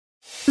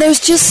There's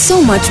just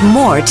so much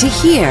more to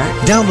hear.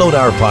 Download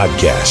our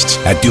podcasts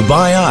at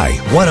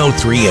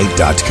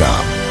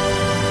DubaiI1038.com.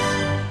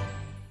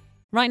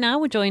 Right now,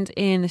 we're joined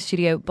in the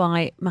studio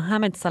by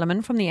Mohammed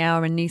Suleman from the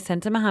ARN News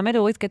Centre. Mohammed,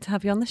 always good to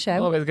have you on the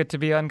show. Always good to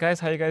be on,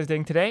 guys. How are you guys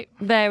doing today?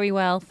 Very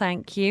well,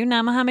 thank you.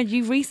 Now, Mohammed,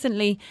 you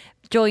recently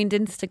joined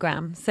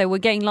Instagram, so we're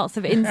getting lots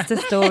of Insta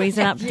stories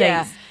and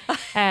updates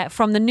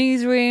from the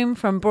newsroom,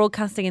 from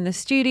broadcasting in the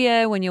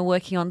studio when you're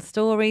working on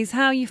stories.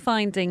 How are you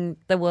finding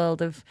the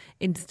world of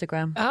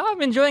Instagram? I'm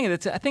enjoying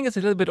it. I think it's a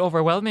little bit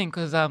overwhelming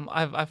because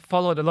I've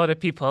followed a lot of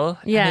people.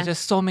 And there's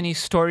just so many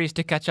stories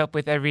to catch up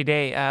with every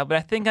day. But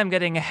I think I'm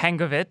getting a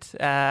hang of it.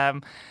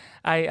 I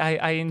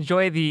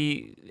enjoy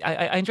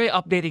I enjoy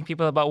updating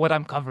people about what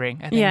I'm covering.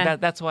 I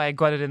think that's why I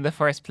got it in the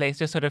first place,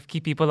 just sort of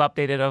keep people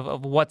updated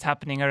of what's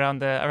happening around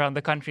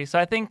the country. So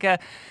I think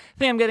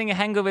I'm getting a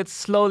hang of it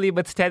slowly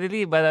but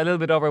steadily, but a little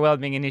bit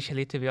overwhelming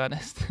initially, to be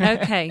honest.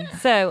 Okay,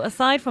 so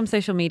aside from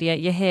social media,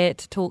 you're here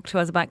to talk to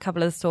us about a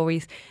couple of the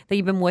stories that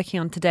you've been working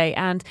on today.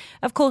 And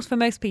of course, for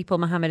most people,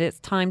 Mohammed, it's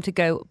time to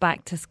go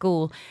back to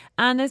school.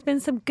 And there's been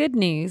some good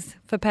news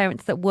for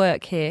parents that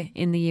work here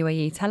in the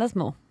UAE. Tell us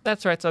more.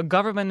 That's right. So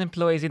government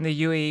employees in the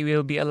UAE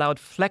will be allowed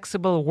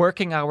flexible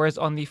working hours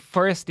on the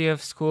first day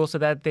of school so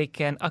that they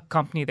can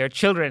accompany their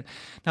children.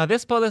 Now,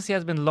 this policy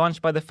has been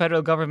launched by the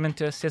federal government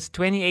to assist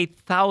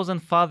 28,000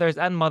 fathers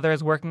and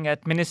mothers working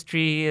at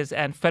ministries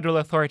and federal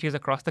authorities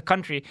across the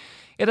country.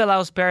 It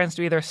allows parents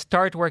to either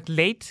start work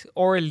late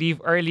or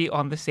leave early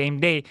on the same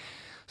day.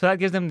 So that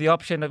gives them the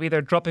option of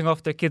either dropping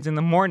off their kids in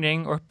the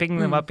morning or picking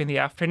them up in the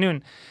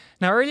afternoon.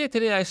 Now, earlier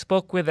today, I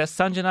spoke with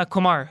Sanjana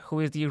Kumar, who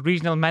is the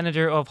regional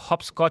manager of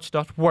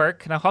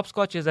Hopscotch.work. Now,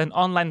 Hopscotch is an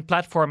online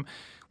platform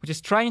which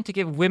is trying to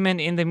give women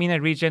in the MENA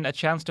region a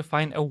chance to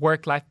find a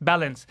work-life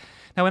balance.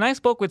 Now, when I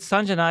spoke with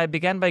Sanjana, I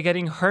began by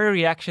getting her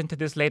reaction to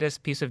this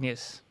latest piece of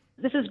news.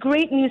 This is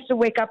great news to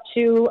wake up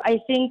to. I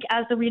think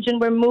as a region,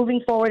 we're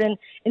moving forward in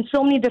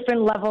so many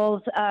different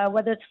levels,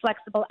 whether it's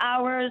flexible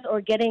hours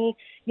or getting,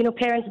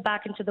 parents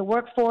back into the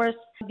workforce.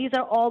 These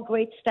are all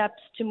great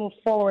steps to move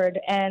forward.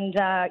 And,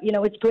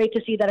 it's great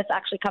to see that it's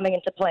actually coming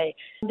into play.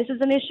 This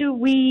is an issue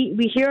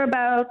we hear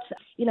about,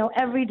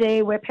 every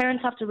day where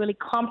parents have to really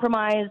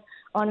compromise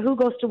on who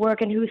goes to work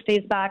and who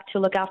stays back to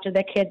look after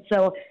their kids.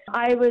 So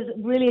I was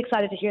really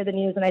excited to hear the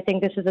news, and I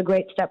think this is a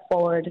great step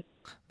forward.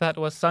 That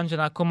was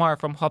Sanjana Kumar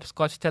from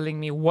Hopscotch telling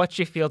me what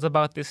she feels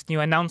about this new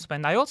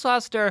announcement. I also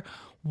asked her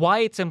why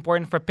it's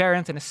important for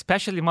parents, and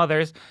especially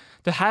mothers,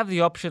 to have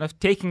the option of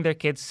taking their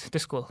kids to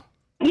school.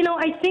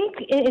 I think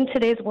in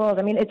today's world,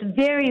 it's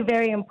very,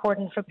 very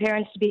important for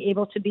parents to be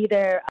able to be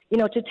there,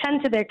 to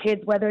tend to their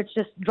kids, whether it's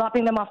just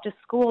dropping them off to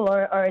school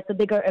or it's a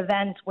bigger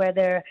event where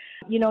they're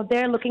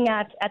looking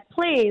at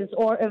plays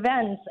or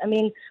events.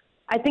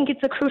 I think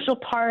it's a crucial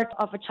part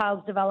of a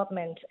child's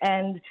development.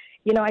 And,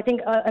 I think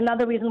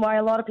another reason why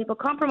a lot of people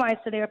compromise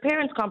today, or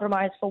parents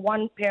compromise for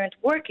one parent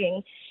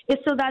working, is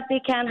so that they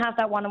can have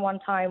that one-on-one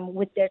time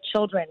with their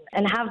children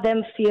and have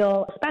them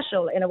feel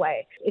special in a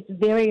way. It's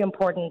very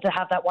important to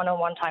have that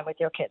one-on-one time with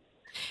your kids.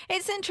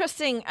 It's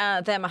interesting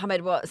there,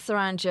 Mohammed, what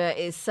Saranja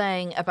is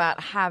saying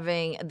about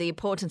having the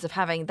importance of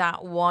having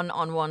that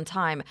one-on-one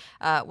time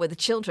with the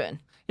children.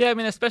 Yeah,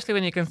 especially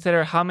when you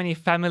consider how many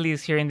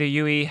families here in the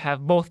UAE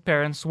have both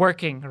parents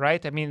working,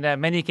 right? In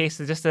many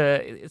cases, it's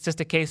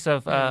just a case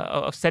of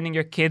sending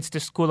your kids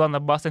to school on the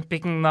bus and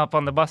picking them up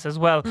on the bus as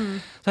well.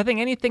 So I think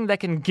anything that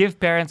can give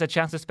parents a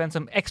chance to spend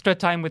some extra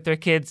time with their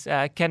kids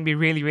can be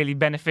really, really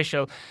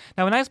beneficial.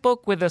 Now, when I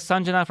spoke with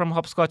Sanjana from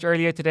Hopscotch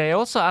earlier today, I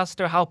also asked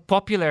her how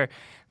popular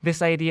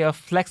this idea of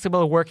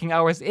flexible working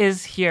hours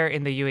is here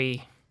in the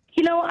UAE.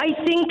 I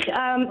think,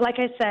 like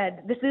I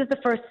said, this is the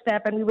first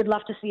step, and we would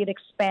love to see it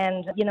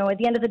expand. At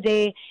the end of the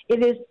day,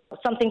 it is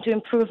something to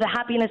improve the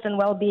happiness and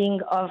well-being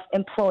of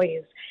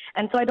employees.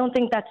 And so I don't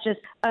think that's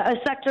just a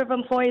sector of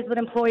employees, but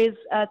employees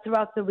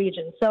throughout the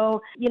region.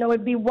 So,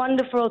 it'd be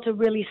wonderful to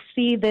really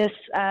see this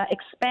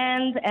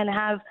expand and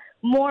have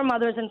more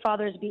mothers and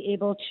fathers be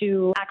able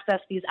to access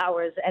these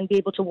hours and be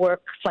able to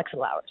work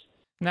flexible hours.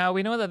 Now,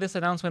 we know that this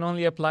announcement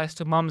only applies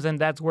to moms and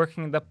dads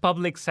working in the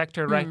public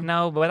sector right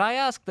now, but I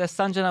asked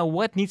Sanjana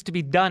what needs to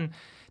be done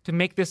to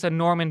make this a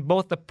norm in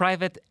both the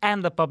private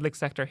and the public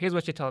sector. Here's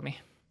what she told me.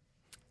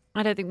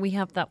 I don't think we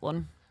have that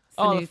one.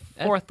 The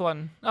fourth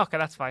one. Okay,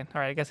 that's fine. All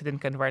right, I guess it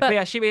didn't convert. But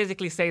yeah, she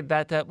basically said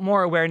that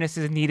more awareness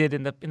is needed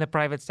in the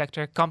private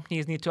sector.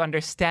 Companies need to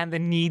understand the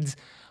needs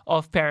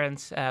of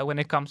parents when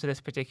it comes to this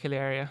particular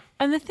area.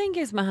 And the thing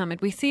is,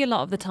 Mohammed, we see a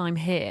lot of the time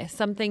here,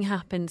 something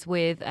happens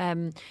with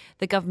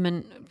the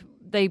government.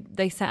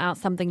 They set out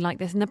something like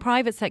this, and the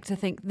private sector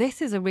think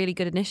this is a really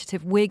good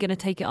initiative. We're going to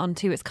take it on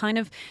too. It's kind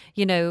of,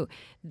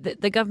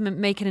 the government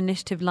make an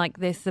initiative like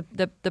this,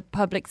 the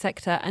public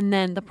sector, and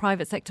then the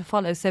private sector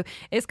follows. So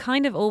it's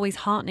kind of always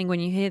heartening when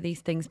you hear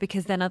these things,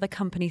 because then other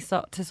companies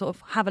start to sort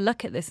of have a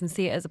look at this and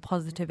see it as a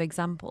positive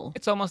example.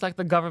 It's almost like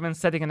the government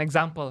setting an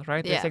example,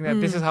 right? They're saying that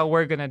this is how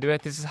we're going to do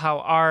it. This is how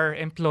our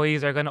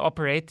employees are going to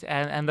operate,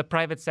 and the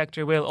private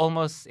sector will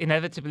almost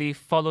inevitably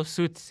follow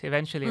suit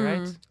eventually,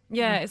 right?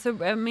 Yeah,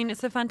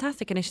 it's a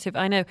fantastic initiative.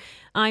 I know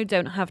I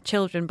don't have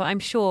children, but I'm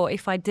sure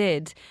if I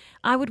did,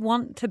 I would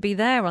want to be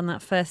there on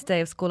that first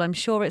day of school. I'm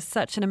sure it's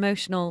such an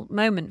emotional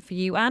moment for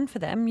you and for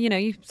them. You know,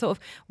 you sort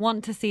of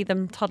want to see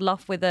them toddle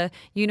off with a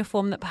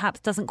uniform that perhaps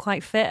doesn't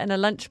quite fit and a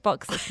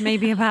lunchbox that's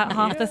maybe about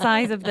half the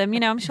size of them. You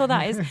know, I'm sure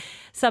that is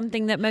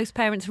something that most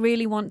parents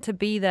really want to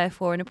be there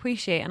for and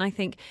appreciate. And I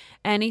think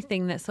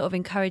anything that's sort of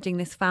encouraging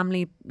this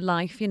family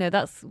life, you know,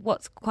 that's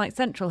what's quite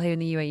central here in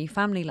the UAE,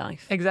 family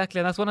life.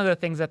 Exactly, and that's one of the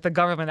things that the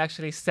government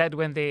actually said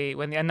when they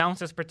announced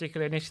this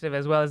particular initiative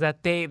as well, is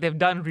that they've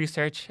done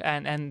research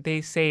and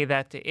they say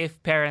that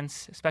if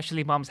parents,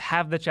 especially moms,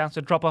 have the chance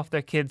to drop off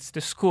their kids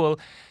to school,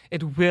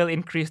 it will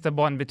increase the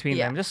bond between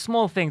them. Just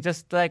small things,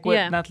 just like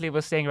what Natalie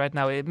was saying right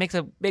now. It makes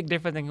a big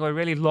difference and go a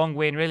really long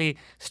way in really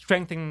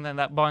strengthening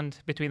that bond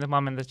between the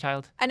mom and the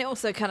child. And it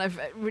also kind of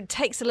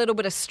takes a little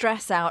bit of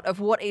stress out of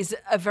what is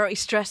a very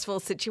stressful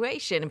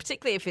situation,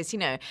 particularly if it's, you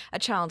know, a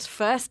child's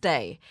first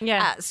day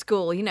at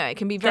school. You know, it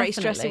can be very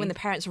stressful when the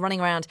parents are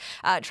running around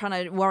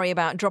trying to worry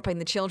about dropping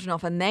the children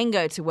off and then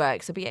go to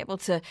work. So be able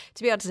to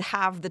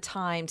have the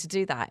time to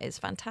do that is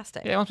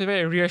fantastic. Yeah, it must be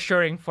very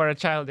reassuring for a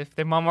child if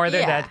their mom or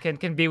their dad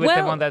can be with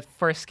them on that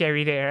first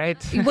scary day, right?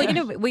 Well, you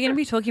know, we're going to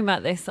be talking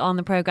about this on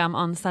the programme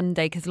on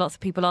Sunday because lots of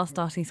people are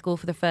starting school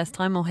for the first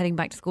time or heading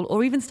back to school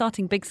or even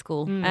starting big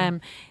school.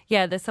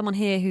 There's someone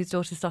here whose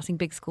daughter's starting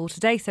big school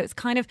today. So it's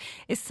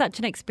such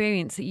an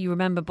experience that you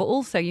remember. But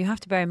also you have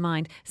to bear in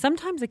mind,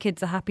 sometimes the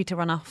kids are happy to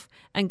run off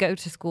and go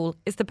to school.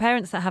 It's the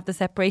parents that have the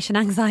separation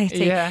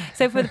anxiety. Yeah.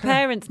 So for the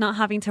parents not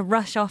having to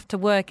rush off to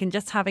work and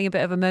just having a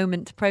bit of a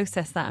moment to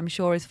process that, I'm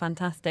sure is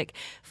fantastic.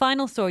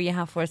 Final story you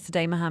have for us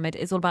today, Mohammed,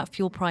 is all about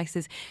fuel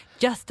prices.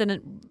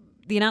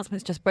 The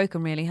announcement's just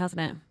broken, really,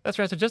 hasn't it? That's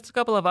right. So just a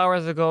couple of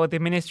hours ago, the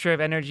Ministry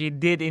of Energy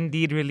did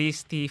indeed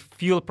release the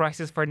fuel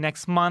prices for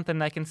next month.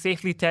 And I can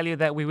safely tell you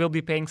that we will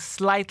be paying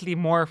slightly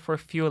more for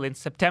fuel in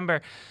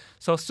September.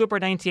 So Super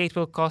 98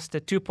 will cost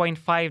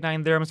 2.59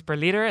 dirhams per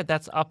litre.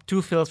 That's up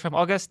 2 fils from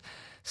August.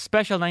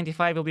 Special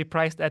 95 will be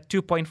priced at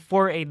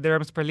 2.48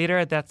 dirhams per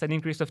litre. That's an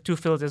increase of 2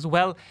 fils as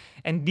well.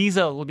 And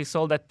diesel will be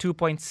sold at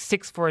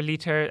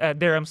 2.64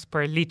 dirhams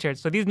per litre.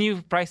 So these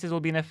new prices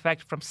will be in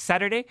effect from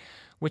Saturday,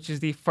 which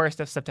is the 1st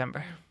of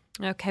September.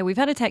 Okay, we've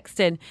had a text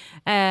in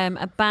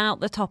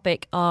about the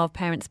topic of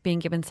parents being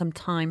given some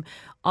time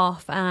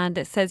off, and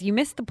it says, you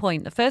missed the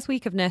point. The first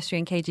week of nursery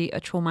and KG are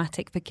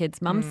traumatic for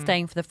kids. Mum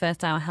staying for the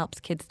first hour helps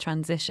kids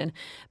transition.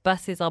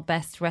 Buses are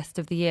best rest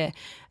of the year.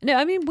 No,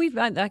 I mean,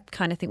 I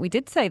kind of think we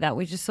did say that.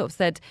 We just sort of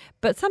said,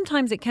 but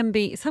sometimes it can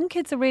be, some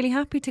kids are really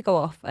happy to go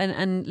off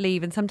and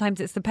leave, and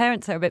sometimes it's the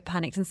parents that are a bit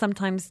panicked, and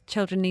sometimes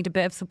children need a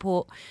bit of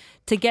support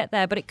to get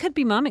there. But it could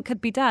be mum, it could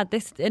be dad.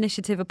 This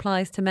initiative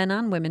applies to men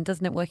and women,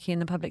 doesn't it, working in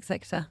the public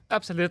sector?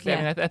 Absolutely. Yeah.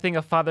 I mean, I think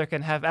a father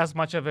can have as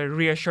much of a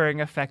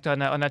reassuring effect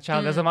on a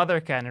child as a mother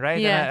can, right?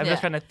 Yeah. I'm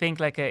just trying to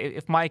think, like,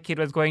 if my kid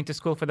was going to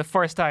school for the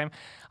first time,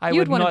 I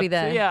would want to be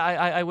there. Yeah,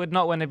 I would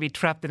not want to be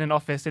trapped in an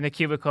office in a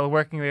cubicle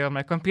working away on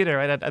my computer,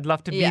 right? I'd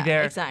love to be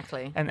there.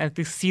 Exactly. And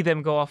to see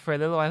them go off for a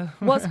little while.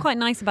 What's quite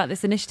nice about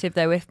this initiative,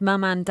 though, if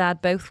mum and dad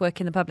both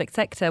work in the public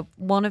sector,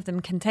 one of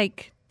them can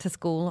take to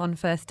school on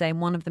first day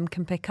and one of them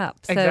can pick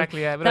up. So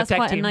exactly, yeah. But that's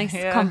quite a nice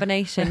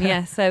combination,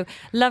 yeah. So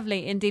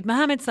lovely indeed.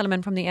 Mohammed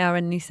Suleman from the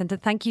ARN News Centre,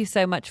 thank you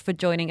so much for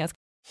joining us.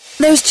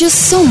 There's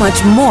just so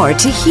much more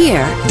to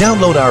hear.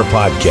 Download our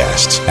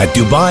podcasts at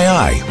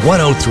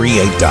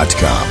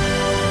DubaiEye1038.com.